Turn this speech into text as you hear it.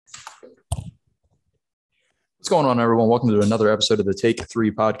What's going on, everyone? Welcome to another episode of the Take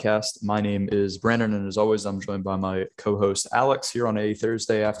Three podcast. My name is Brandon, and as always, I'm joined by my co-host Alex here on a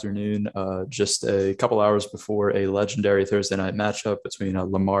Thursday afternoon, just a couple hours before a legendary Thursday night matchup between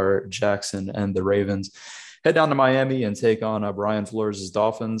Lamar Jackson and the Ravens. Head down to Miami and take on Brian Flores'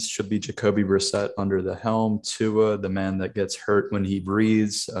 Dolphins. Should be Jacoby Brissett under the helm. Tua, the man that gets hurt when he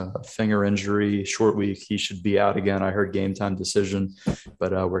breathes, finger injury, short week. He should be out again. I heard game time decision,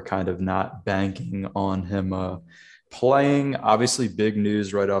 but we're kind of not banking on him playing. Obviously, big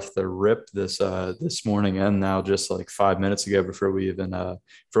news right off the rip this morning, and now just like 5 minutes ago before we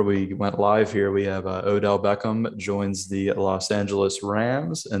went live here, we have Odell Beckham joins the Los Angeles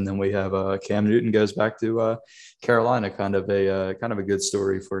Rams, and then we have Cam Newton goes back to Carolina. Kind of a good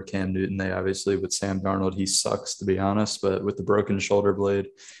story for Cam Newton. They obviously, with Sam Darnold, he sucks, to be honest, but with the broken shoulder blade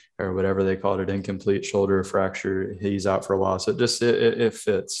or whatever they called it, incomplete shoulder fracture, he's out for a while. So it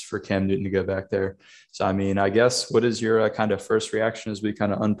fits for Cam Newton to go back there. So, I mean, I guess what is your kind of first reaction as we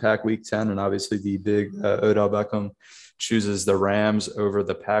kind of unpack week 10? And obviously the big Odell Beckham chooses the Rams over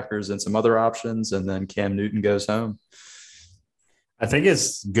the Packers and some other options, and then Cam Newton goes home. I think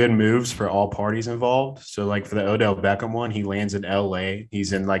it's good moves for all parties involved. So, like for the Odell Beckham one, he lands in LA.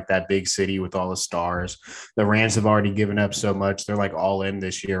 He's in like that big city with all the stars. The Rams have already given up so much. They're like all in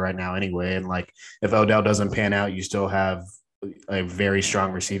this year right now anyway. And like if Odell doesn't pan out, you still have a very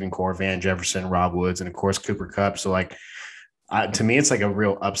strong receiving core, Van Jefferson, Rob Woods, and of course Cooper Kupp. So like to me, it's like a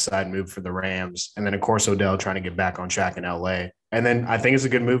real upside move for the Rams. And then, of course, Odell trying to get back on track in LA. And then I think it's a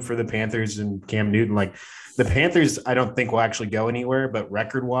good move for the Panthers and Cam Newton. Like the Panthers, I don't think will actually go anywhere, but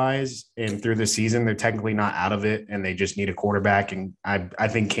record wise and through the season, they're technically not out of it and they just need a quarterback. And I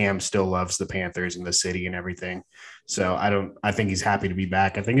think Cam still loves the Panthers and the city and everything. So I think he's happy to be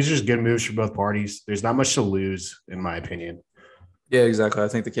back. I think it's just good moves for both parties. There's not much to lose, in my opinion. Yeah, exactly. I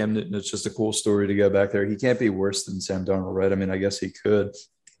think the Cam Newton, it's just a cool story to go back there. He can't be worse than Sam Darnold, right? I mean, I guess he could,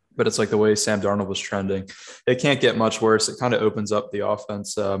 but it's like the way Sam Darnold was trending. It can't get much worse. It kind of opens up the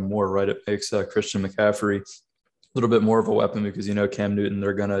offense more, right? It makes Christian McCaffrey a little bit more of a weapon because, Cam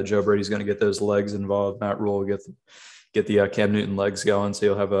Newton, Joe Brady's going to get those legs involved. Matt Rule will get the Cam Newton legs going. So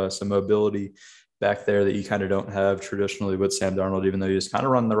you'll have some mobility back there that you kind of don't have traditionally with Sam Darnold, even though he was kind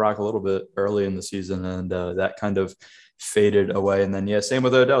of running the rock a little bit early in the season. And that kind of faded away. And then, yeah, same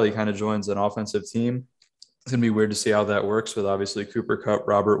with Odell. He kind of joins an offensive team. It's going to be weird to see how that works with obviously Cooper Kupp,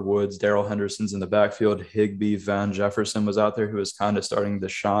 Robert Woods, Darrell Henderson's in the backfield. Higbee, Van Jefferson was out there who was kind of starting to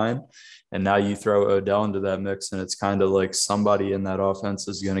shine. And now you throw Odell into that mix, and it's kind of like somebody in that offense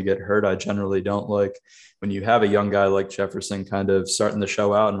is going to get hurt. I generally don't like when you have a young guy like Jefferson kind of starting to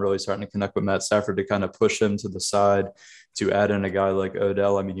show out and really starting to connect with Matt Stafford to kind of push him to the side to add in a guy like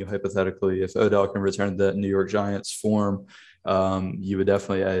Odell. I mean, you hypothetically, if Odell can return to that New York Giants form, you would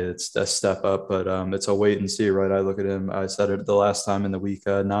definitely, it's a step up, but it's a wait and see, right? I look at him. I said it the last time in the week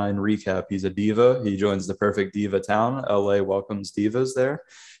 9 recap. He's a diva. He joins the perfect diva town. LA welcomes divas there.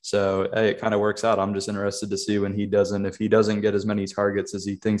 So hey, it kind of works out. I'm just interested to see when if he doesn't get as many targets as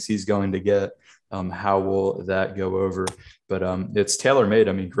he thinks he's going to get, how will that go over? But it's tailor made.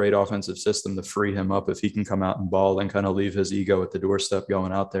 I mean, great offensive system to free him up if he can come out and ball and kind of leave his ego at the doorstep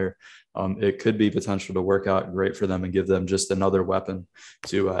going out there. It could be potential to work out great for them and give them just another weapon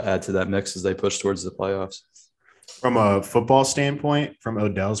to add to that mix as they push towards the playoffs. From a football standpoint, from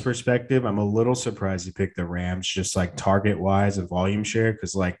Odell's perspective, I'm a little surprised he picked the Rams just like target wise and volume share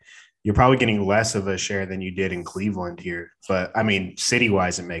because like you're probably getting less of a share than you did in Cleveland here. But I mean, city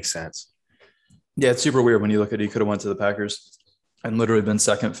wise, it makes sense. Yeah, it's super weird when you look at it. He could have went to the Packers and literally been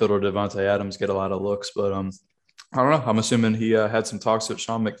second fiddle to Devontae Adams, get a lot of looks. But I don't know. I'm assuming he had some talks with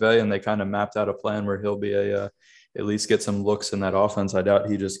Sean McVay and they kind of mapped out a plan where he'll be at least get some looks in that offense. I doubt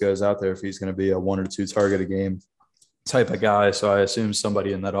he just goes out there if he's going to be a 1 or 2 target a game type of guy. So I assume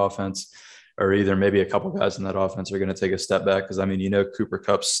somebody in that offense or either maybe a couple guys in that offense are going to take a step back. Cause I mean, Cooper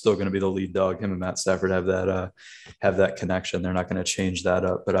Kupp's still going to be the lead dog. Him and Matt Stafford have that connection. They're not going to change that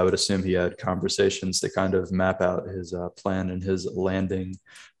up, but I would assume he had conversations to kind of map out his plan and his landing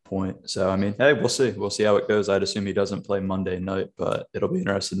point. So, I mean, hey, we'll see. We'll see how it goes. I'd assume he doesn't play Monday night, but it'll be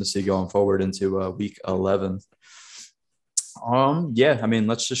interesting to see going forward into week 11. Yeah, I mean,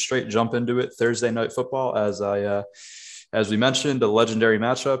 let's just straight jump into it. Thursday night football, as we mentioned, a legendary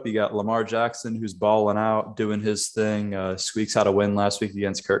matchup. You got Lamar Jackson, who's balling out, doing his thing. Squeaks had a win last week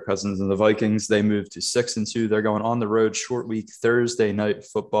against Kirk Cousins and the Vikings. They moved to 6-2. They're going on the road, short week, Thursday night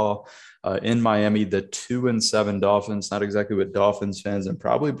football in Miami. The 2-7 Dolphins, not exactly what Dolphins fans and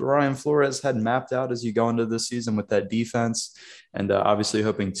probably Brian Flores had mapped out as you go into this season with that defense, and obviously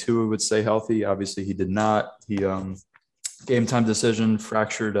hoping Tua would stay healthy. Obviously, he did not. He game time decision,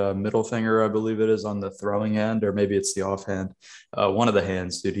 fractured middle finger, I believe it is, on the throwing end, or maybe it's the offhand. One of the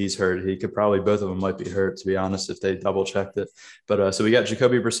hands, dude, he's hurt. He could probably, both of them might be hurt, to be honest, if they double checked it. But so we got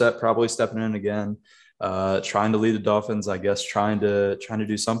Jacoby Brissett probably stepping in again, trying to lead the Dolphins, I guess, trying to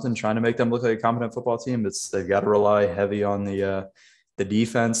do something, trying to make them look like a competent football team. They've got to rely heavy on the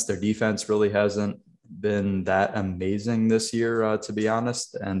defense. Their defense really hasn't been that amazing this year, to be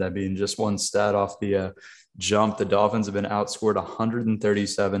honest. And I mean, just one stat off the jump, the Dolphins have been outscored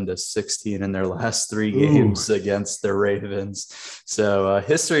 137-16 in their last three games against the Ravens. So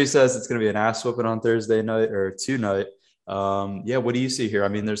history says it's going to be an ass whooping on Thursday night or tonight. Yeah, what do you see here? I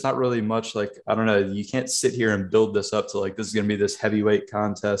mean, there's not really much, like, I don't know, you can't sit here and build this up to like this is going to be this heavyweight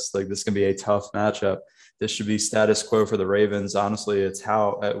contest, like this is going to be a tough matchup. This should be status quo for the Ravens. Honestly, it's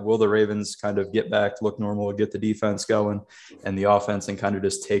how will the Ravens kind of get back, look normal, get the defense going and the offense, and kind of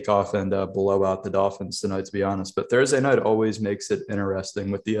just take off and blow out the Dolphins tonight, to be honest. But Thursday night always makes it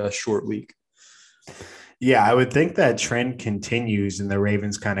interesting with the short week. Yeah, I would think that trend continues and the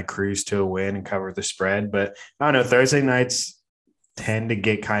Ravens kind of cruise to a win and cover the spread. But I don't know, Thursday nights tend to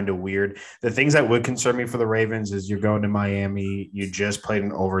get kind of weird. The things that would concern me for the Ravens is you're going to Miami. You just played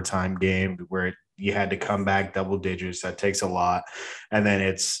an overtime game where you had to come back double digits. That takes a lot. And then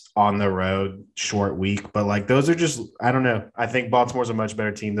it's on the road, short week. But like those are just, I don't know. I think Baltimore's a much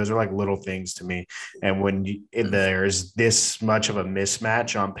better team. Those are like little things to me. And when there's this much of a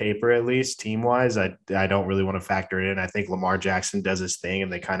mismatch on paper, at least team wise, I don't really want to factor it in. I think Lamar Jackson does his thing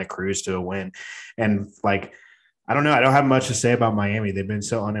and they kind of cruise to a win. And like, I don't know. I don't have much to say about Miami. They've been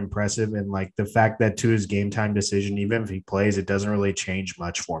so unimpressive. And like the fact that Tua's game time decision, even if he plays, it doesn't really change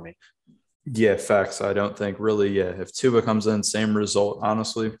much for me. Yeah, facts. I don't think really. Yeah, if Tua comes in, same result.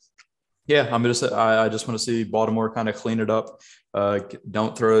 Honestly, yeah, I'm gonna say I just want to see Baltimore kind of clean it up.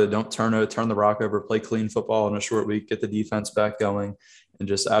 Don't turn the rock over. Play clean football in a short week. Get the defense back going, and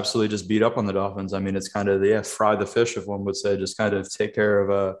just absolutely just beat up on the Dolphins. I mean, it's kind of fry the fish, if one would say. Just kind of take care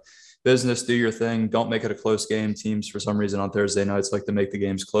of business, do your thing. Don't make it a close game. Teams, for some reason, on Thursday nights like to make the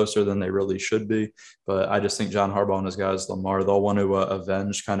games closer than they really should be. But I just think John Harbaugh and his guys, Lamar, they'll want to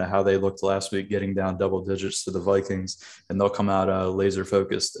avenge kind of how they looked last week, getting down double digits to the Vikings, and they'll come out laser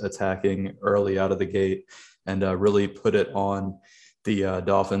focused, attacking early out of the gate, and really put it on the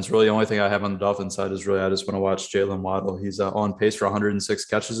Dolphins. Really, the only thing I have on the Dolphins side is really I just want to watch Jalen Waddle. He's on pace for 106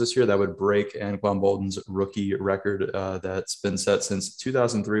 catches this year. That would break Anquan Bolden's rookie record that's been set since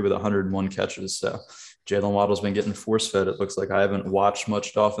 2003 with 101 catches. So Jalen Waddle's been getting force-fed. It looks like I haven't watched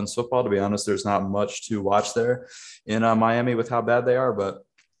much Dolphins football, to be honest. There's not much to watch there in Miami with how bad they are, but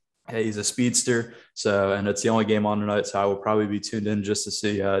hey, he's a speedster. So, and it's the only game on tonight. So I will probably be tuned in just to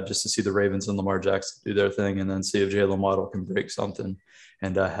see the Ravens and Lamar Jackson do their thing, and then see if Jalen Waddle can break something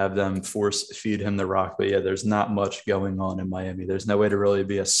and have them force feed him the rock. But yeah, there's not much going on in Miami. There's no way to really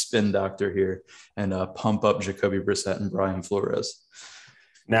be a spin doctor here and pump up Jacoby Brissett and Brian Flores.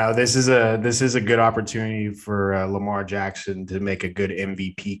 Now, this is a good opportunity for Lamar Jackson to make a good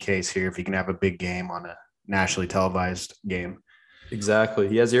MVP case here if he can have a big game on a nationally televised game. Exactly.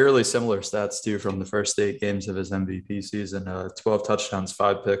 He has eerily similar stats too from the first 8 games of his MVP season. 12 touchdowns,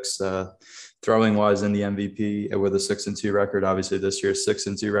 5 picks, throwing wise in the MVP with a 6-2 record. Obviously this year's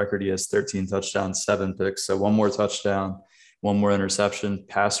 6-2 record, he has 13 touchdowns, 7 picks. So 1 more touchdown, 1 more interception.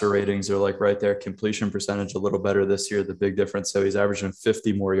 Passer ratings are like right there. Completion percentage a little better this year. The big difference. So he's averaging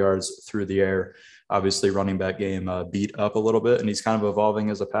 50 more yards through the air. Obviously running back game beat up a little bit, and he's kind of evolving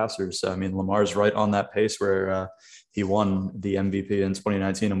as a passer. So, I mean, Lamar's right on that pace where he won the MVP in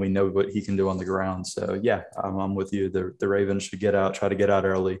 2019, and we know what he can do on the ground. So, yeah, I'm with you. The Ravens should try to get out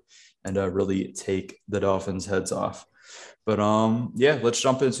early and really take the Dolphins' heads off. But yeah, let's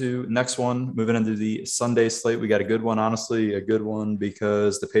jump into next one. Moving into the Sunday slate, we got a good one. Honestly, a good one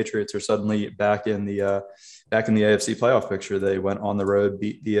because the Patriots are suddenly back in the AFC playoff picture. They went on the road,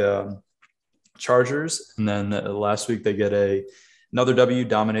 beat the Chargers, and then last week they get another W,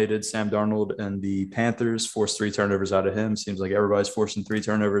 dominated Sam Darnold and the Panthers, forced 3 turnovers out of him. Seems like everybody's forcing 3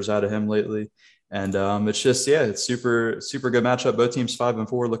 turnovers out of him lately. And it's just, yeah, it's super good matchup. Both teams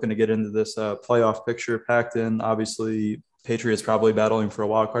 5-4, looking to get into this playoff picture, packed in. Obviously, Patriots probably battling for a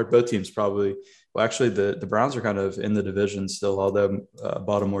wild card. Both teams probably. Well, actually, the Browns are kind of in the division still, although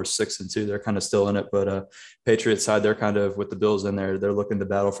Baltimore's 6-2. They're kind of still in it. But Patriots side, they're kind of with the Bills in there. They're looking to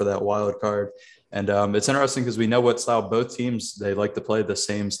battle for that wild card. And it's interesting because we know what style both teams, they like to play the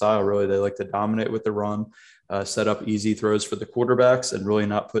same style, really. They like to dominate with the run, set up easy throws for the quarterbacks, and really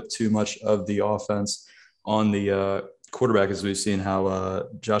not put too much of the offense on the quarterback, as we've seen how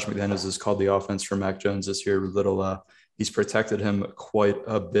Josh McDaniels has called the offense for Mac Jones this year. He's protected him quite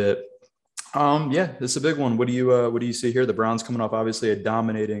a bit. Yeah, this is a big one. What do you see here? The Browns coming off obviously a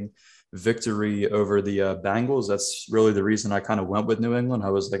dominating victory over the Bengals. That's really the reason I kind of went with New England. I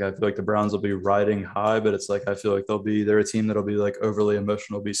was like, I feel like the Browns will be riding high, but it's like I feel like they're a team that'll be like overly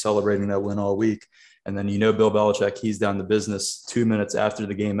emotional, be celebrating that win all week. And then Bill Belichick, he's down to business 2 minutes after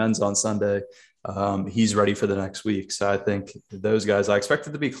the game ends on Sunday. He's ready for the next week. So I think those guys, I expect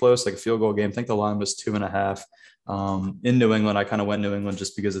it to be close, like a field goal game. I think the line was 2.5. In New England, I kind of went New England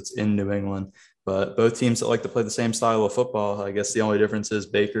just because it's in New England. But both teams that like to play the same style of football. I guess the only difference is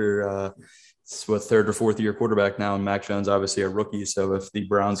Baker, it's what, third or fourth year quarterback now, and Mac Jones obviously a rookie. So if the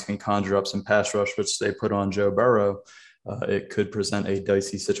Browns can conjure up some pass rush, which they put on Joe Burrow, it could present a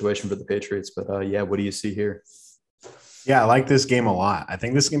dicey situation for the Patriots. But yeah, what do you see here? Yeah, I like this game a lot. I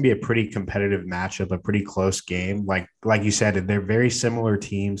think this can be a pretty competitive matchup, a pretty close game. Like you said, they're very similar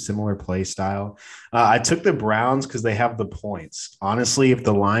teams, similar play style. I took the Browns because they have the points. Honestly, if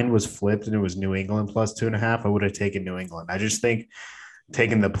the line was flipped and it was New England plus 2.5, I would have taken New England. I just think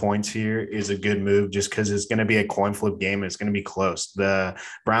taking the points here is a good move just because it's going to be a coin flip game. It's going to be close. The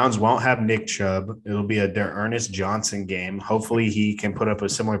Browns won't have Nick Chubb. It'll be a Ernest Johnson game. Hopefully he can put up a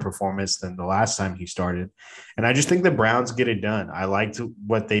similar performance than the last time he started. And I just think the Browns get it done. I liked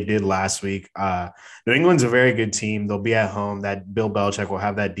what they did last week. New England's a very good team. They'll be at home. That Bill Belichick will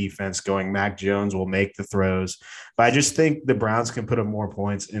have that defense going. Mac Jones will make the throws. But I just think the Browns can put up more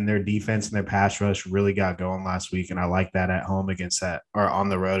points, in their defense and their pass rush really got going last week. And I like that at home against that, or on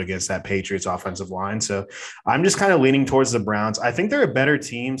the road against that Patriots offensive line. So I'm just kind of leaning towards the Browns. I think they're a better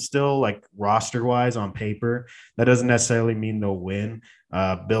team still, like roster wise on paper. That doesn't necessarily mean they'll win.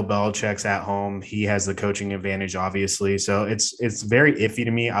 Bill Belichick's at home. He has the coaching advantage, obviously. So it's very iffy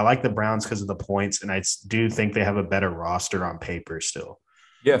to me. I like the Browns because of the points, and I do think they have a better roster on paper still.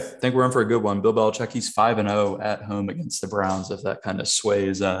 Yeah, I think we're in for a good one. Bill Belichick, he's 5-0 at home against the Browns. If that kind of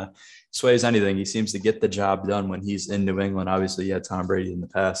sways anything, he seems to get the job done when he's in New England. Obviously, he had Tom Brady in the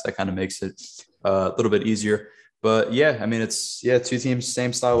past. That kind of makes it a little bit easier. But yeah, I mean, it's two teams,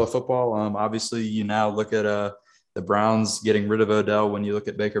 same style of football. Obviously, you now look at the Browns getting rid of Odell. When you look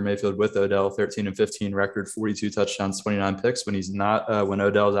at Baker Mayfield with Odell, 13-15 record, 42 touchdowns, 29 picks. When he's not, when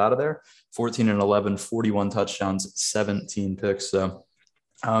Odell's out of there, 14-11, 41 touchdowns, 17 picks. So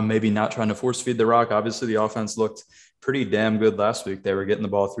maybe not trying to force feed the rock. Obviously, the offense looked pretty damn good last week. They were getting the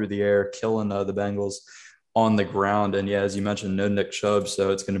ball through the air, killing the Bengals on the ground. And yeah, as you mentioned, no Nick Chubb.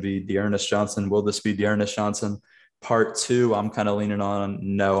 So it's going to be D'Ernest Johnson. Will this be D'Ernest Johnson part two? I'm kind of leaning on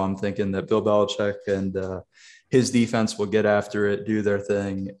no. I'm thinking that Bill Belichick and his defense will get after it, do their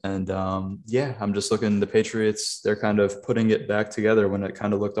thing. And yeah, I'm just looking, the Patriots, they're kind of putting it back together when it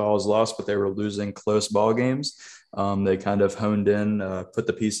kind of looked all was lost, but they were losing close ball games. They kind of honed in, put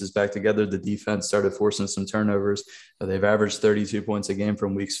the pieces back together. The defense started forcing some turnovers. They've averaged 32 points a game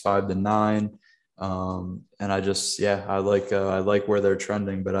from weeks 5 to 9. And I like where they're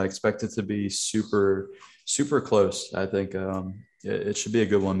trending, but I expect it to be super, super close. I think it should be a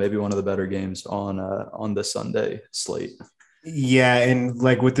good one. Maybe one of the better games on the Sunday slate. Yeah, and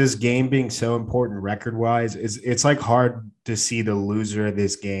like with this game being so important record wise, it's like hard to see the loser of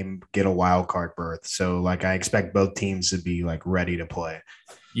this game get a wild card berth. So like I expect both teams to be like ready to play.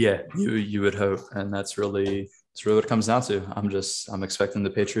 Yeah, you would hope, and it's really what it comes down to. I'm expecting the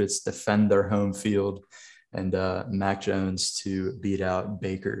Patriots defend their home field, and Mac Jones to beat out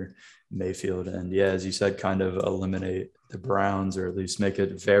Baker Mayfield, and yeah, as you said, kind of eliminate the Browns, or at least make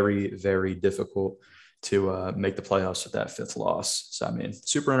it very, very difficult to make the playoffs with that fifth loss. So I mean,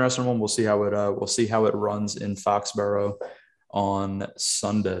 super interesting one. We'll see how it runs in Foxborough on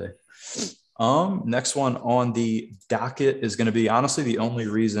Sunday. Next one on the docket is going to be, honestly, the only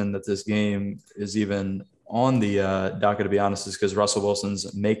reason that this game is even on the docket, to be honest, is because Russell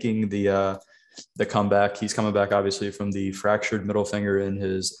Wilson's making the comeback. He's coming back, obviously, from the fractured middle finger in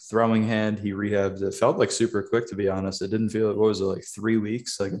his throwing hand. He rehabbed. It felt like super quick, to be honest. It didn't feel, what was it, like 3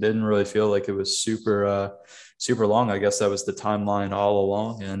 weeks? Like, it didn't really feel like it was super long. I guess that was the timeline all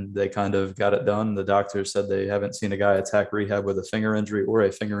along, and they kind of got it done. The doctors said they haven't seen a guy attack rehab with a finger injury, or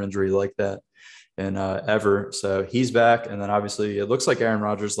a finger injury like that, and ever. So he's back. And then obviously it looks like Aaron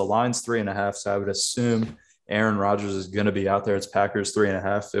Rodgers, the line's 3.5. So I would assume Aaron Rodgers is going to be out there. It's Packers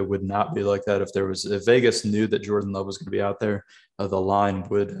 3.5. It would not be like that if Vegas knew that Jordan Love was going to be out there. The line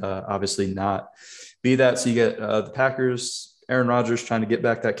would obviously not be that. So you get the Packers, Aaron Rodgers trying to get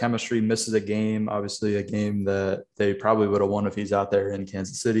back that chemistry, misses a game, obviously a game that they probably would have won if he's out there in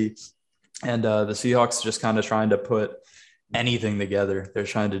Kansas City. And the Seahawks just kind of trying to put anything together. They're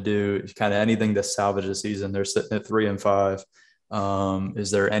trying to do kind of anything to salvage the season. They're sitting at 3-5.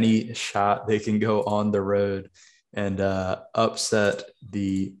 Is there any shot they can go on the road and upset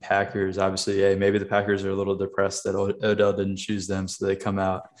the Packers. Obviously, yeah, maybe the Packers are a little depressed that Odell didn't choose them, so they come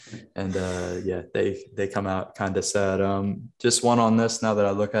out and yeah, they come out kind of sad. Just one on this. Now that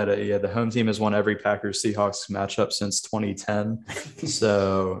I look at it, yeah, the home team has won every Packers Seahawks matchup since 2010.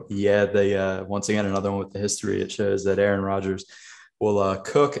 So yeah, they once again another one with the history. It shows that Aaron Rodgers will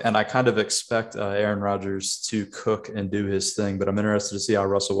cook, and I kind of expect Aaron Rodgers to cook and do his thing. But I'm interested to see how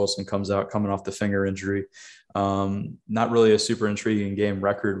Russell Wilson comes out coming off the finger injury. Not really a super intriguing game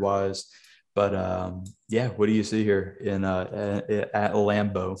record wise, but yeah, what do you see here in at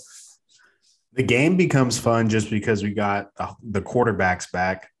Lambeau? The game becomes fun just because we got the quarterbacks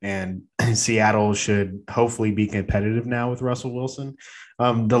back, and Seattle should hopefully be competitive now with Russell Wilson.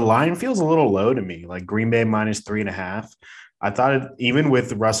 The line feels a little low to me, like Green Bay -3.5. I thought even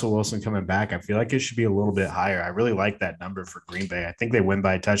with Russell Wilson coming back, I feel like it should be a little bit higher. I really like that number for Green Bay. I think they win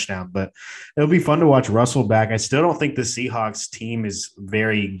by a touchdown, but it'll be fun to watch Russell back. I still don't think the Seahawks team is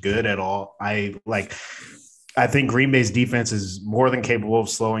very good at all. I think Green Bay's defense is more than capable of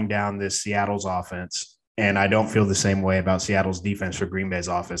slowing down this Seattle's offense. And I don't feel the same way about Seattle's defense for Green Bay's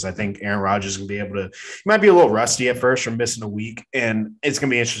offense. I think Aaron Rodgers can be able to, he might be a little rusty at first from missing a week. And it's going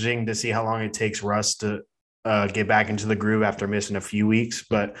to be interesting to see how long it takes Russ to get back into the groove after missing a few weeks.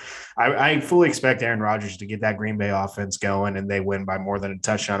 But I fully expect Aaron Rodgers to get that Green Bay offense going and they win by more than a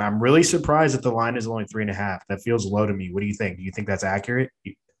touchdown. I'm really surprised that the line is only 3.5. That feels low to me. What do you think? Do you think that's accurate?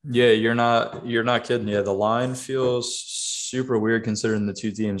 Yeah, you're not kidding. Yeah, the line feels super weird considering the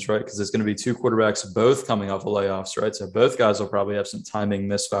two teams, right? Because it's going to be two quarterbacks both coming off of layoffs, right? So both guys will probably have some timing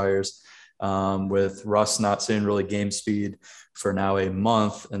misfires, with Russ not seeing really game speed for now a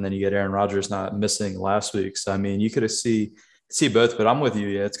month, and then you get Aaron Rodgers not missing last week. So I mean, you could see both, but I'm with you.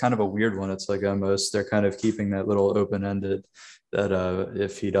 Yeah, it's kind of a weird one. It's like almost they're kind of keeping that little open ended that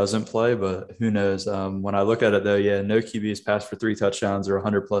if he doesn't play, but who knows? When I look at it though, yeah, no QB's passed for 3 touchdowns or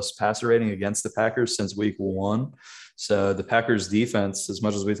 100 plus passer rating against the Packers since week 1. So the Packers defense, as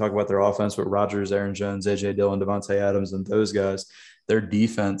much as we talk about their offense with Rodgers, Aaron Jones, AJ Dillon, Devontae Adams, and those guys, their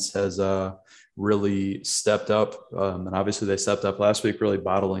defense has really stepped up. And obviously they stepped up last week, really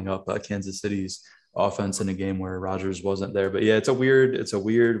bottling up Kansas City's offense in a game where Rodgers wasn't there. But yeah, it's a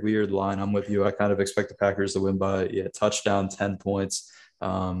weird line. I'm with you. I kind of expect the Packers to win by touchdown, 10 points.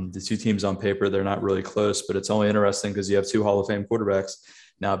 The two teams on paper, they're not really close, but it's only interesting because you have two Hall of Fame quarterbacks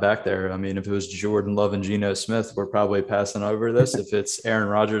now back there. I mean, if it was Jordan Love and Geno Smith, we're probably passing over this. If it's Aaron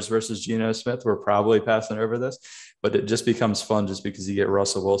Rodgers versus Geno Smith, we're probably passing over this. But it just becomes fun just because you get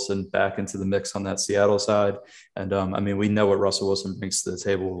Russell Wilson back into the mix on that Seattle side. And I mean, we know what Russell Wilson brings to the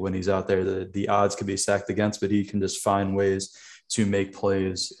table when he's out there. The odds could be stacked against, but he can just find ways to make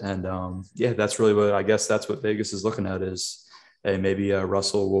plays. And yeah, that's really what I guess that's what Vegas is looking at is, hey, maybe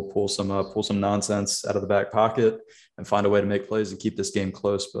Russell will pull some nonsense out of the back pocket and find a way to make plays and keep this game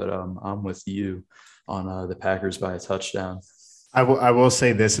close. But I'm with you on the Packers by a touchdown. I will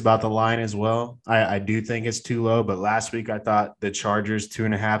say this about the line as well. I do think it's too low, but last week I thought the Chargers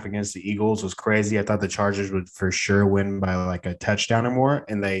 2.5 against the Eagles was crazy. I thought the Chargers would for sure win by like a touchdown or more,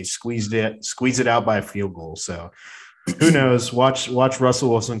 and they squeezed it out by a field goal. So who knows? Watch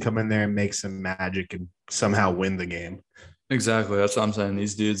Russell Wilson come in there and make some magic and somehow win the game. Exactly. That's what I'm saying.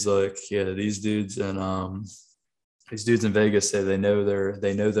 These dudes in Vegas say they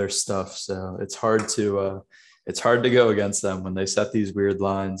know their stuff. So it's hard to go against them when they set these weird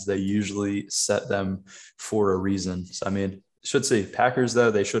lines. They usually set them for a reason. So, I mean, should see Packers though,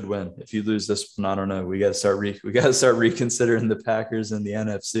 they should win. If you lose this one, I don't know. We got to start reconsidering the Packers in the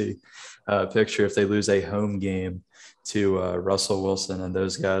NFC picture if they lose a home game to Russell Wilson and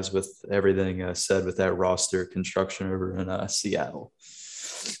those guys with everything said with that roster construction over in Seattle.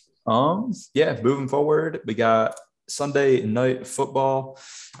 Yeah, moving forward, we got Sunday night football,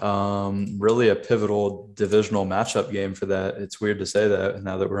 really a pivotal divisional matchup game for that. It's weird to say that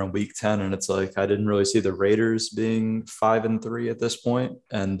now that we're in week 10 and it's like, I didn't really see the Raiders being 5-3 at this point.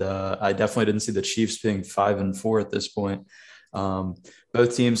 And I definitely didn't see the Chiefs being 5-4 at this point.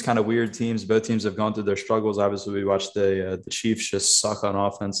 Both teams kind of weird teams. Both teams have gone through their struggles. Obviously we watched the Chiefs just suck on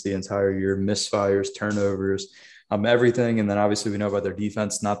offense the entire year, misfires, turnovers, everything. And then obviously we know about their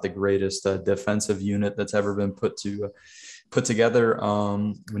defense, not the greatest defensive unit that's ever been put together.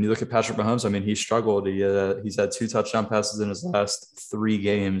 When you look at Patrick Mahomes, I mean, he struggled. He's had 2 touchdown passes in his last 3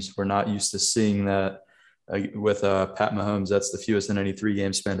 games. We're not used to seeing that with Pat Mahomes. That's the fewest in any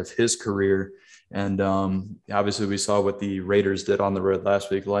 3-game span of his career. And obviously we saw what the Raiders did on the road last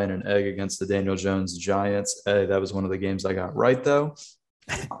week, laying an egg against the Daniel Jones Giants. Hey, that was one of the games I got right though.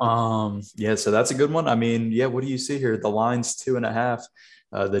 Yeah, so that's a good one. I mean, yeah, what do you see here? The line's 2.5.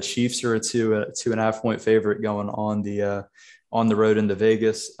 The Chiefs are a 2.5 point favorite going on the road into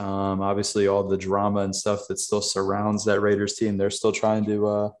Vegas. Obviously, all the drama and stuff that still surrounds that Raiders team, they're still trying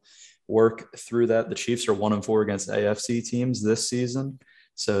to work through that. The Chiefs are 1-4 against AFC teams this season,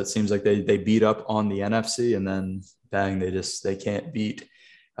 so it seems like they beat up on the NFC, and then bang, they can't beat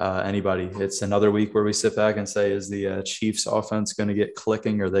anybody. It's another week where we sit back and say, is the Chiefs offense going to get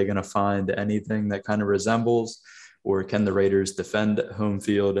clicking? Are they going to find anything that kind of resembles? Or can the Raiders defend home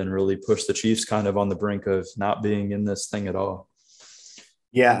field and really push the Chiefs kind of on the brink of not being in this thing at all?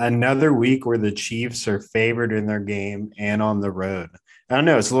 Yeah, another week where the Chiefs are favored in their game and on the road. I don't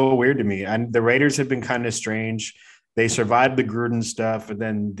know. It's a little weird to me. And the Raiders have been kind of strange. They survived the Gruden stuff, and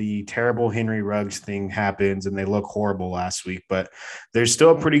then the terrible Henry Ruggs thing happens, and they look horrible last week. But they're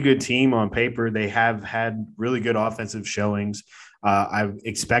still a pretty good team on paper. They have had really good offensive showings. I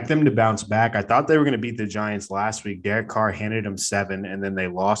expect them to bounce back. I thought they were going to beat the Giants last week. Derek Carr handed them 7, and then they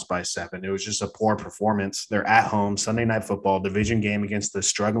lost by 7. It was just a poor performance. They're at home, Sunday Night Football, division game against the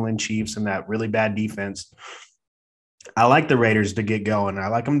struggling Chiefs and that really bad defense. I like the Raiders to get going. I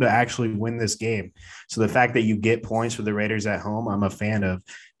like them to actually win this game. So the fact that you get points for the Raiders at home, I'm a fan of.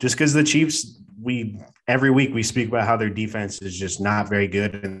 Just because the Chiefs, every week we speak about how their defense is just not very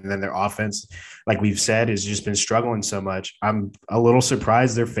good, and then their offense, like we've said, has just been struggling so much. I'm a little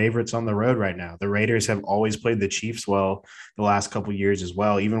surprised they're favorites on the road right now. The Raiders have always played the Chiefs well the last couple of years as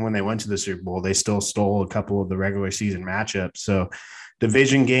well. Even when they went to the Super Bowl, they still stole a couple of the regular season matchups. So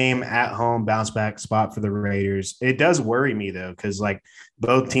division game at home, bounce back spot for the Raiders. It does worry me though, because like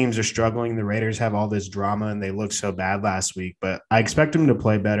both teams are struggling. The Raiders have all this drama and they look so bad last week, but I expect them to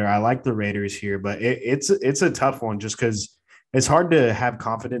play better. I like the Raiders here, but it's a tough one just because it's hard to have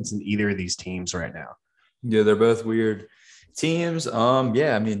confidence in either of these teams right now. Yeah, they're both weird teams.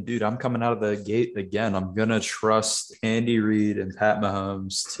 Yeah, I mean, dude, I'm coming out of the gate again. I'm gonna trust Andy Reid and Pat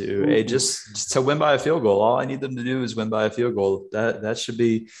Mahomes to just to win by a field goal. All I need them to do is win by a field goal. That should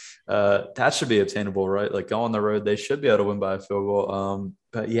be obtainable, right? Like go on the road, they should be able to win by a field goal.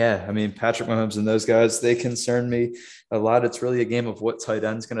 But yeah, I mean, Patrick Mahomes and those guys, they concern me a lot. It's really a game of what tight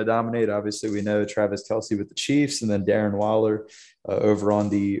end's going to dominate. Obviously, we know Travis Kelce with the Chiefs, and then Darren Waller over on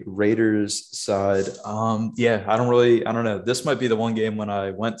the Raiders side. Yeah, I don't know. This might be the one game when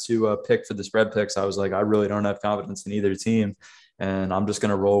I went to pick for the spread picks. I was like, I really don't have confidence in either team, and I'm just going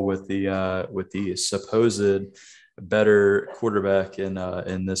to roll with the supposed better quarterback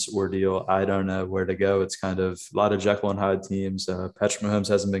in this ordeal. I don't know where to go. It's kind of a lot of Jekyll and Hyde teams. Patrick Mahomes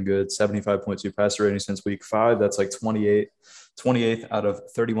hasn't been good. 75.2 passer rating since week 5. That's like 28th out of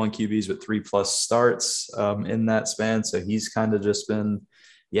 31 QBs with 3+ starts in that span. So he's kind of just been,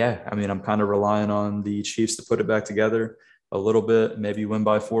 yeah, I mean, I'm kind of relying on the Chiefs to put it back together a little bit, maybe win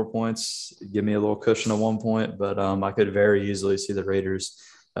by 4 points, give me a little cushion of 1 point, but I could very easily see the Raiders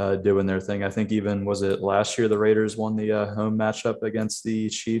doing their thing. I think even, was it last year, the Raiders won the home matchup against the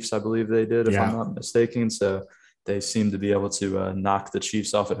Chiefs? I believe they did, if I'm not mistaken. So they seem to be able to knock the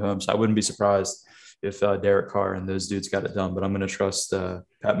Chiefs off at home. So I wouldn't be surprised if Derek Carr and those dudes got it done. But I'm going to trust Pat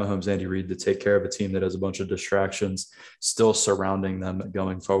Mahomes, Andy Reid to take care of a team that has a bunch of distractions still surrounding them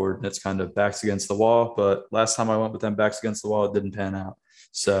going forward. And it's kind of backs against the wall. But last time I went with them backs against the wall, it didn't pan out.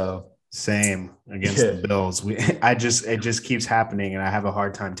 So same against the Bills. It just keeps happening, and I have a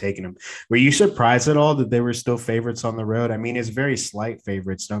hard time taking them. Were you surprised at all that they were still favorites on the road? I mean, it's very slight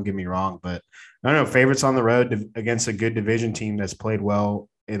favorites, don't get me wrong, but I don't know, favorites on the road against a good division team that's played well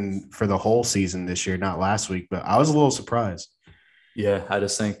for the whole season this year, not last week, but I was a little surprised. Yeah, I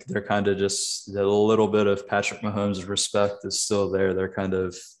just think they're kind of just a little bit of Patrick Mahomes' respect is still there.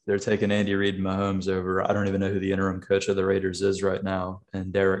 They're taking Andy Reid and Mahomes over. I don't even know who the interim coach of the Raiders is right now,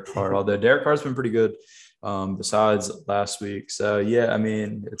 and Derek Carr. Although Derek Carr's been pretty good besides last week. So yeah, I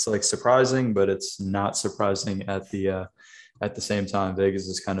mean, it's like surprising, but it's not surprising at the same time. Vegas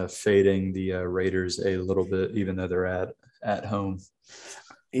is kind of fading the Raiders a little bit, even though they're at home.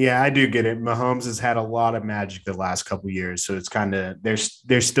 Yeah, I do get it. Mahomes has had a lot of magic the last couple of years, so it's kind of there's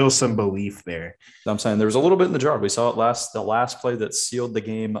still some belief there. I'm saying there was a little bit in the jar. We saw it the last play that sealed the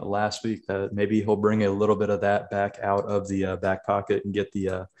game last week. That maybe he'll bring a little bit of that back out of the back pocket and get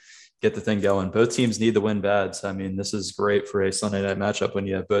the thing going. Both teams need the win bad. So, I mean, this is great for a Sunday night matchup when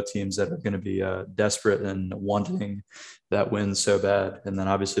you have both teams that are going to be desperate and wanting that win so bad. And then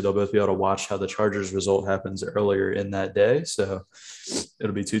obviously they'll both be able to watch how the Chargers result happens earlier in that day. So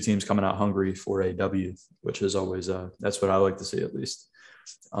it'll be two teams coming out hungry for a W, which is always that's what I like to see at least.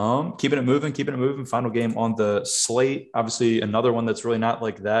 Keeping it moving. Final game on the slate. Obviously, another one that's really not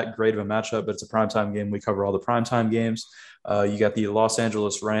like that great of a matchup, but it's a primetime game. We cover all the primetime games. You got the Los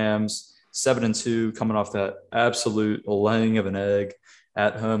Angeles Rams, 7-2, coming off that absolute laying of an egg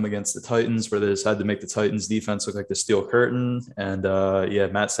at home against the Titans, where they decided to make the Titans defense look like the steel curtain. And yeah,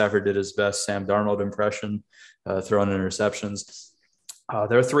 Matt Stafford did his best Sam Darnold impression, throwing interceptions.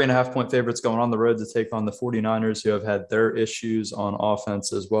 They're 3.5 point favorites going on the road to take on the 49ers, who have had their issues on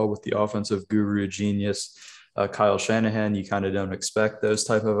offense as well with the offensive guru genius, Kyle Shanahan. You kind of don't expect those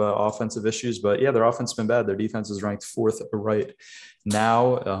type of offensive issues, but yeah, their offense has been bad. Their defense is ranked fourth right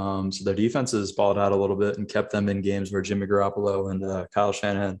now. So their defense has balled out a little bit and kept them in games where Jimmy Garoppolo and Kyle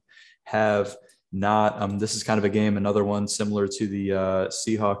Shanahan have not. This is kind of a game, another one similar to the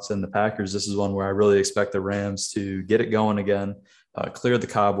Seahawks and the Packers. This is one where I really expect the Rams to get it going again. Clear the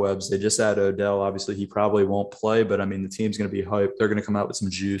cobwebs. They just add Odell. Obviously, he probably won't play, but I mean, the team's going to be hyped. They're going to come out with some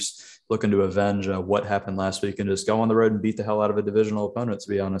juice, looking to avenge what happened last week and just go on the road and beat the hell out of a divisional opponent. To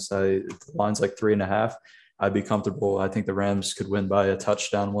be honest, the line's like 3.5. I'd be comfortable. I think the Rams could win by a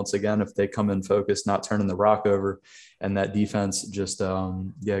touchdown once again if they come in focused, not turning the rock over, and that defense just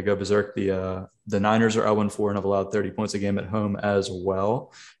go berserk. The Niners are 0-4 and have allowed 30 points a game at home as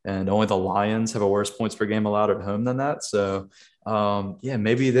well, and only the Lions have a worse points per game allowed at home than that. So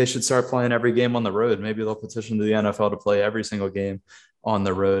maybe they should start playing every game on the road. Maybe they'll petition to the NFL to play every single game on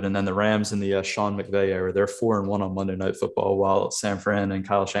the road. And then the Rams in the Sean McVay era, they're 4-1 on Monday Night Football, while San Fran and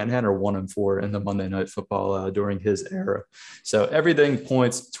Kyle Shanahan are 1-4 in the Monday Night Football during his era. So everything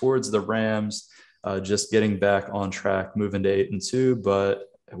points towards the Rams just getting back on track, moving to 8-2. But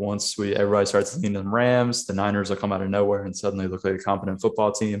once everybody starts leaning Rams, the Niners will come out of nowhere and suddenly look like a competent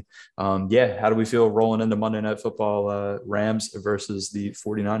football team. How do we feel rolling into Monday Night Football, Rams versus the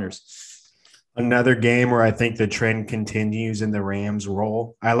 49ers? Another game where I think the trend continues in the Rams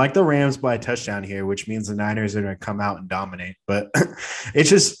role. I like the Rams by a touchdown here, which means the Niners are going to come out and dominate. But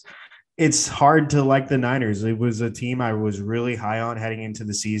it's hard to like the Niners. It was a team I was really high on heading into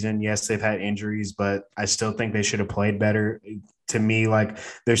the season. Yes, they've had injuries, but I still think they should have played better. To me,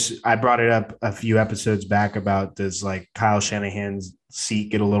 I brought it up a few episodes back about does like Kyle Shanahan's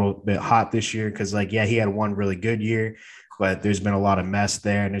seat get a little bit hot this year? Because he had one really good year, but there's been a lot of mess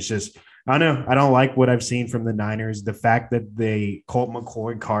there. And it's just, I don't know. I don't like what I've seen from the Niners. The fact that the Colt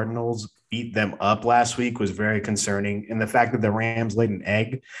McCoy Cardinals beat them up last week was very concerning. And the fact that the Rams laid an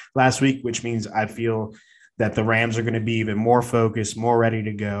egg last week, which means I feel that the Rams are going to be even more focused, more ready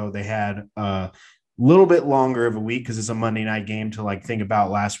to go. They had little bit longer of a week because it's a Monday night game to think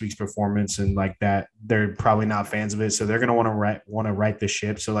about last week's performance and that they're probably not fans of it. So they're going to want to right the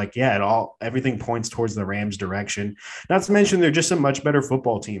ship. So everything points towards the Rams direction, not to mention they're just a much better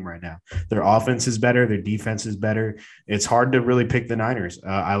football team right now. Their offense is better. Their defense is better. It's hard to really pick the Niners.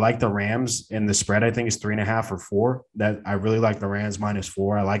 I like the Rams, and the spread I think is 3.5 or 4. That I really like the Rams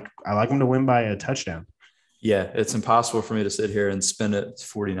 -4. I like them to win by a touchdown. Yeah, it's impossible for me to sit here and spin it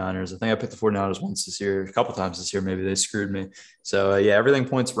 49ers. I think I picked the 49ers once this year, a couple times this year. Maybe they screwed me. So, everything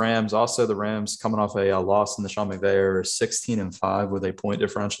points Rams. Also, the Rams coming off a loss in the Sean McVay are 16-5 with a point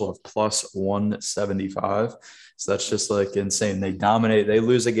differential of +175. So that's just insane. They dominate. They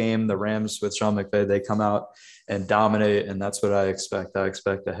lose a game. The Rams with Sean McVay, they come out and dominate, and that's what I expect. I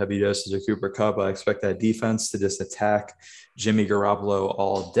expect a heavy doses of Cooper Kupp. I expect that defense to just attack Jimmy Garoppolo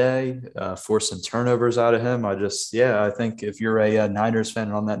all day, force some turnovers out of him. I think if you're a Niners fan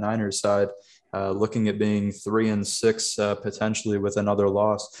and on that Niners side, looking at being 3-6 potentially with another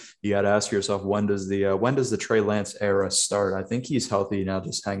loss, you got to ask yourself, when does the Trey Lance era start? I think he's healthy now,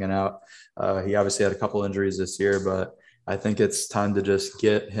 just hanging out. He obviously had a couple injuries this year, but I think it's time to just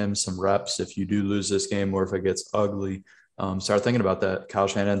get him some reps. If you do lose this game or if it gets ugly, start thinking about that. Kyle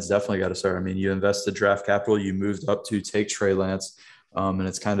Shanahan's definitely got to start. I mean, you invested draft capital, you moved up to take Trey Lance. And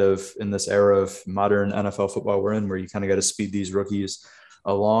it's kind of in this era of modern NFL football we're in where you kind of got to speed these rookies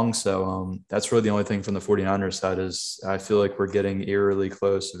along. So that's really the only thing from the 49ers side is I feel like we're getting eerily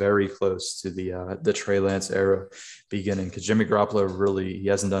close, very close to the Trey Lance era beginning, because Jimmy Garoppolo he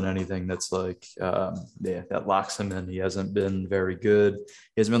hasn't done anything that's that locks him in. He hasn't been very good.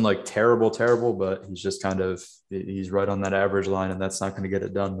 He hasn't been terrible, but he's just he's right on that average line, and that's not going to get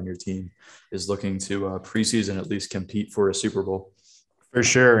it done when your team is looking to preseason at least compete for a Super Bowl. For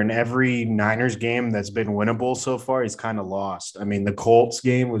sure. And every Niners game that's been winnable so far is kind of lost. I mean, the Colts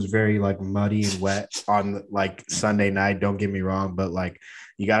game was very muddy and wet on Sunday night. Don't get me wrong, but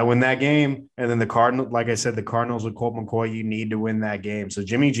you got to win that game. And then the Cardinals, like I said, the Cardinals with Colt McCoy, you need to win that game. So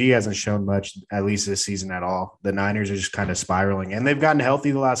Jimmy G hasn't shown much, at least this season at all. The Niners are just kind of spiraling, and they've gotten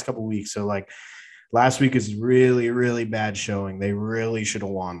healthy the last couple of weeks. So last week is really, really bad showing. They really should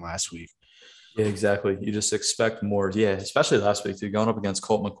have won last week. Yeah, exactly. You just expect more. Yeah, especially last week, going up against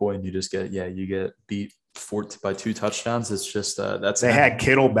Colt McCoy, and you get beat by 2 touchdowns. It's just they had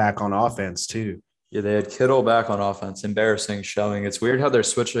Kittle back on offense too. Yeah, they had Kittle back on offense. Embarrassing showing. It's weird how they're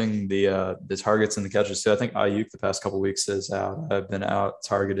switching the targets and the catches. So I think Ayuk the past couple of weeks is out. I've been out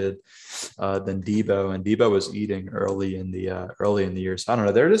targeted than Debo, and Debo was eating early in the year. So I don't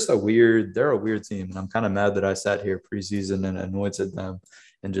know. They're a weird team, and I'm kind of mad that I sat here preseason and anointed them,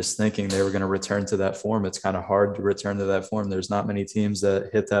 and just thinking they were going to return to that form. It's kind of hard to return to that form. There's not many teams that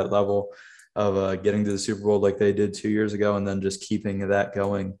hit that level of getting to the Super Bowl like they did 2 years ago, and then just keeping that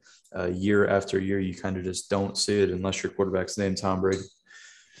going year after year. You kind of just don't see it unless your quarterback's named Tom Brady.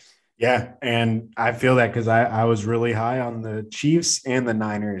 Yeah, and I feel that because I was really high on the Chiefs and the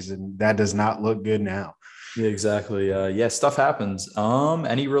Niners, and that does not look good now. Yeah, exactly. Yeah, stuff happens.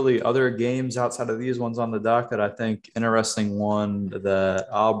 Any really other games outside of these ones on the docket? I think interesting one that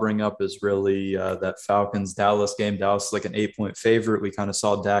I'll bring up is really that Falcons Dallas game. Dallas is like an 8-point favorite. We kind of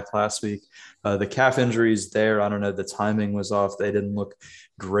saw Dak last week. The calf injuries there. I don't know. The timing was off. They didn't look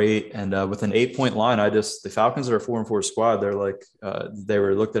great. And with an 8-point line, the Falcons are a 4-4 squad. They're like they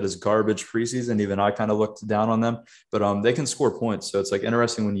were looked at as garbage preseason. Even I kind of looked down on them, but they can score points. So it's like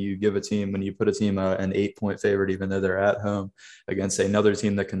interesting when you put a team an 8-point favorite, even though they're at home against another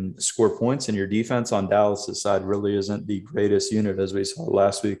team that can score points. And your defense on Dallas's side really isn't the greatest unit, as we saw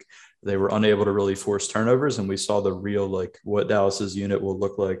last week. They were unable to really force turnovers, and we saw the real like what Dallas's unit will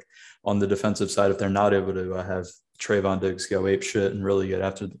look like on the defensive side if they're not able to have Trayvon Diggs go ape shit and really get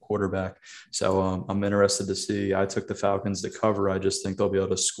after the quarterback. So I'm interested to see. I took the Falcons to cover. I just think they'll be able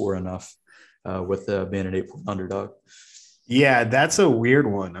to score enough with being an 8-point underdog. Yeah, that's a weird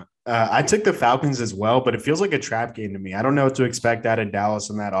one. I took the Falcons as well, but it feels like a trap game to me. I don't know what to expect out of Dallas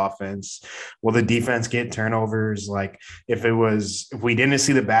in that offense. Will the defense get turnovers? Like if we didn't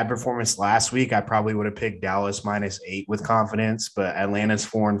see the bad performance last week, I probably would have picked Dallas -8 with confidence, but Atlanta's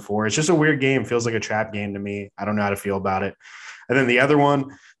 4-4. It's just a weird game. Feels like a trap game to me. I don't know how to feel about it. And then the other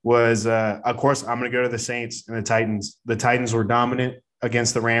one was, of course, I'm going to go to the Saints and the Titans. The Titans were dominant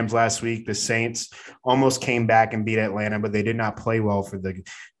against the Rams last week. The Saints almost came back and beat Atlanta, but they did not play well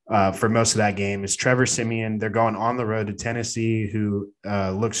for most of that game. Is Trevor Siemian. They're going on the road to Tennessee, who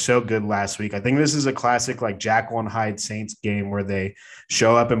looked so good last week. I think this is a classic like Jekyll and Hyde Saints game where they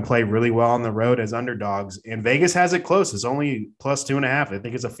show up and play really well on the road as underdogs. And Vegas has it close. It's only +2.5. I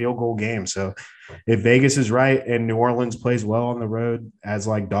think it's a field goal game. So if Vegas is right and New Orleans plays well on the road as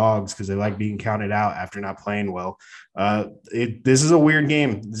like dogs because they like being counted out after not playing well, this is a weird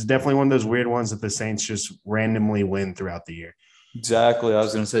game. This is definitely one of those weird ones that the Saints just randomly win throughout the year. Exactly. I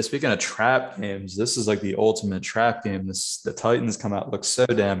was going to say, speaking of trap games, this is like the ultimate trap game. The Titans come out look so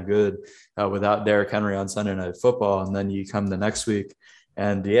damn good without Derrick Henry on Sunday Night Football, and then you come the next week,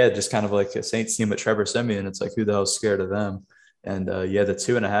 and yeah, just kind of like a Saints team with Trevor Siemian. It's like who the hell's scared of them? And yeah, the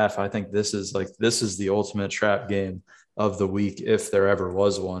 2.5. I think this is the ultimate trap game of the week if there ever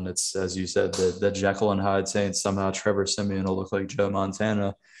was one. It's as you said, the Jekyll and Hyde Saints. Somehow Trevor Siemian will look like Joe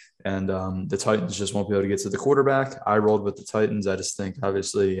Montana. And the Titans just won't be able to get to the quarterback. I rolled with the Titans. I just think,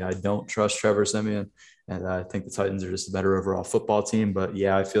 obviously, I don't trust Trevor Siemian, and I think the Titans are just a better overall football team. But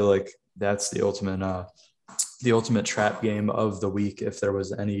yeah, I feel like that's the ultimate trap game of the week if there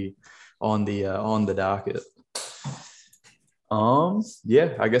was any on the docket.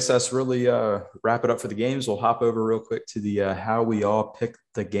 Yeah, I guess that's really wrap it up for the games. We'll hop over real quick to the how we all pick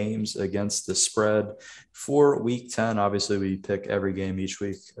the games against the spread for week 10. Obviously, we pick every game each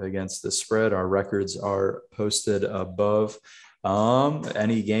week against the spread. Our records are posted above.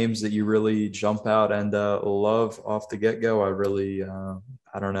 Any games that you really jump out and love off the get-go?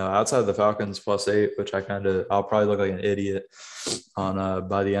 I don't know, outside of the Falcons +8, which I'll probably look like an idiot on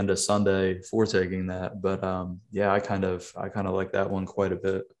by the end of Sunday for taking that. But yeah, I kind of like that one quite a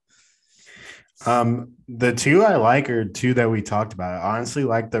bit. The two I like are two that we talked about. I honestly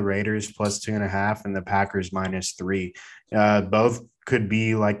like the Raiders +2.5 and the Packers -3. Both could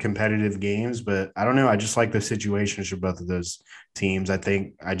be like competitive games, but I don't know. I just like the situations for both of those teams. I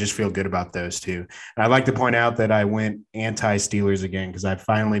think I just feel good about those two. And I'd like to point out that I went anti-Steelers again because I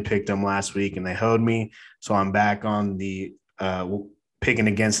finally picked them last week and they hoed me. So I'm back on the picking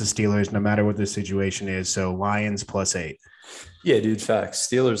against the Steelers no matter what the situation is. So Lions +8. Yeah, dude, facts.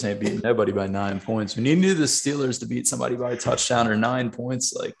 Steelers ain't beating nobody by 9 points. When you knew the Steelers to beat somebody by a touchdown or 9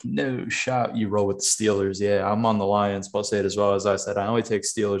 points, like no shot you roll with the Steelers. Yeah, I'm on the Lions +8 as well. As I said, I only take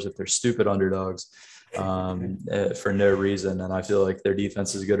Steelers if they're stupid underdogs for no reason. And I feel like their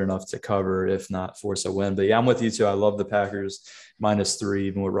defense is good enough to cover, if not force a win. But yeah, I'm with you too. I love the Packers -3,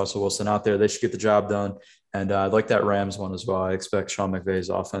 even with Russell Wilson out there. They should get the job done. And I like that Rams one as well. I expect Sean McVay's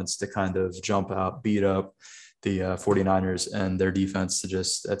offense to kind of jump out, beat up the 49ers and their defense to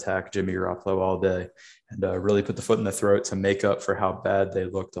just attack Jimmy Garoppolo all day and really put the foot in the throat to make up for how bad they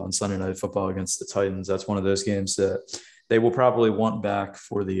looked on Sunday Night Football against the Titans. That's one of those games that they will probably want back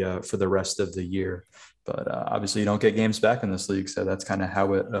for the rest of the year. But obviously, you don't get games back in this league, so that's kind of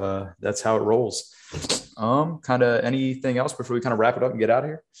how it rolls. Kind of anything else before we kind of wrap it up and get out of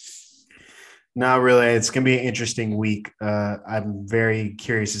here? Not really. It's going to be an interesting week. I'm very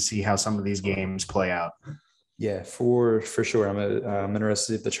curious to see how some of these games play out. Yeah, for sure. I'm interested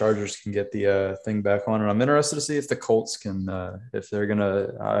to see if the Chargers can get the thing back on, and I'm interested to see if the Colts can, if they're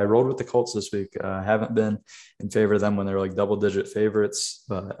gonna. I rolled with the Colts this week. I haven't been in favor of them when they're like double-digit favorites,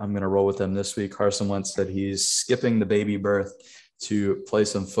 but I'm gonna roll with them this week. Carson Wentz said he's skipping the baby birth to play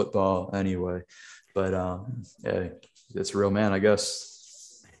some football anyway, but yeah, it's a real man, I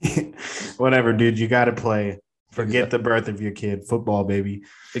guess. Whatever, dude. You got to play. Forget the birth of your kid. Football, baby.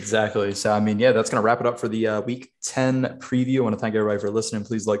 Exactly. So, I mean, yeah, that's going to wrap it up for the Week 10 preview. I want to thank everybody for listening.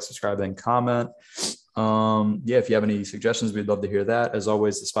 Please like, subscribe, and comment. Yeah, if you have any suggestions, we'd love to hear that. As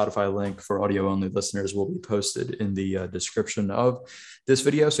always, the Spotify link for audio-only listeners will be posted in the description of this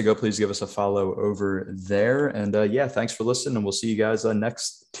video. So go please give us a follow over there. And yeah, thanks for listening. And we'll see you guys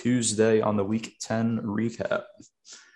next Tuesday on the Week 10 recap.